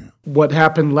this one. What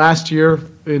happened last year,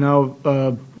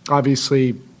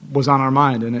 obviously was on our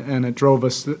mind, and it drove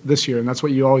us this year. And that's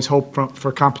what you always hope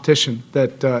for competition,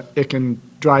 that it can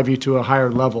drive you to a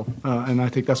higher level. And I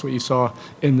think that's what you saw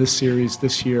in this series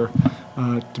this year,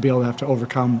 to be able to have to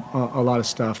overcome a lot of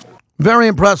stuff. Very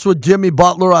impressed with Jimmy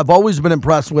Butler. I've always been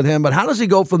impressed with him. But how does he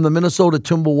go from the Minnesota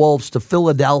Timberwolves to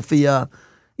Philadelphia,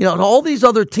 to all these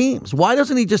other teams? Why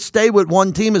doesn't he just stay with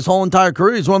one team his whole entire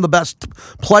career? He's one of the best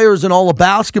players in all of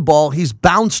basketball. He's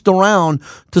bounced around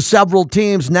to several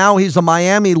teams. Now he's a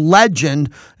Miami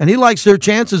legend, and he likes their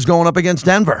chances going up against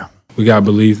Denver. We got to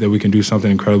believe that we can do something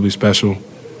incredibly special.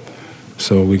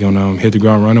 So we're going to hit the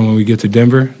ground running when we get to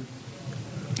Denver,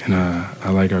 and I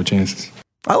like our chances.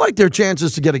 I like their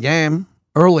chances to get a game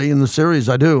early in the series.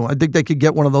 I do. I think they could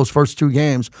get one of those first 2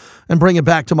 games and bring it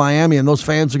back to Miami, and those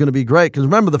fans are going to be great. Because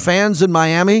remember, the fans in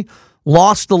Miami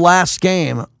lost the last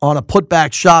game on a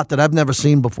putback shot that I've never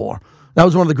seen before. That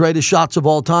was one of the greatest shots of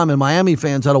all time, and Miami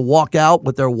fans had to walk out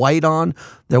with their white on,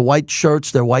 their white shirts,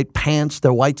 their white pants,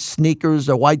 their white sneakers,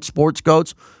 their white sports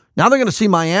coats. Now they're going to see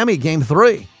Miami Game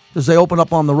 3 as they open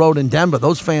up on the road in Denver.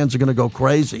 Those fans are going to go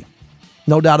crazy.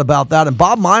 No doubt about that. And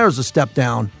Bob Myers a step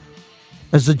down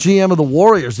as the GM of the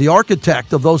Warriors, the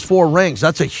architect of those 4 rings.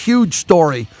 That's a huge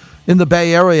story in the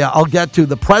Bay Area. I'll get to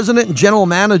the president and general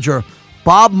manager,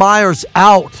 Bob Myers,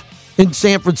 out in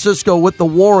San Francisco with the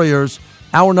Warriors.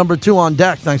 Hour number 2 on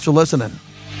deck. Thanks for listening.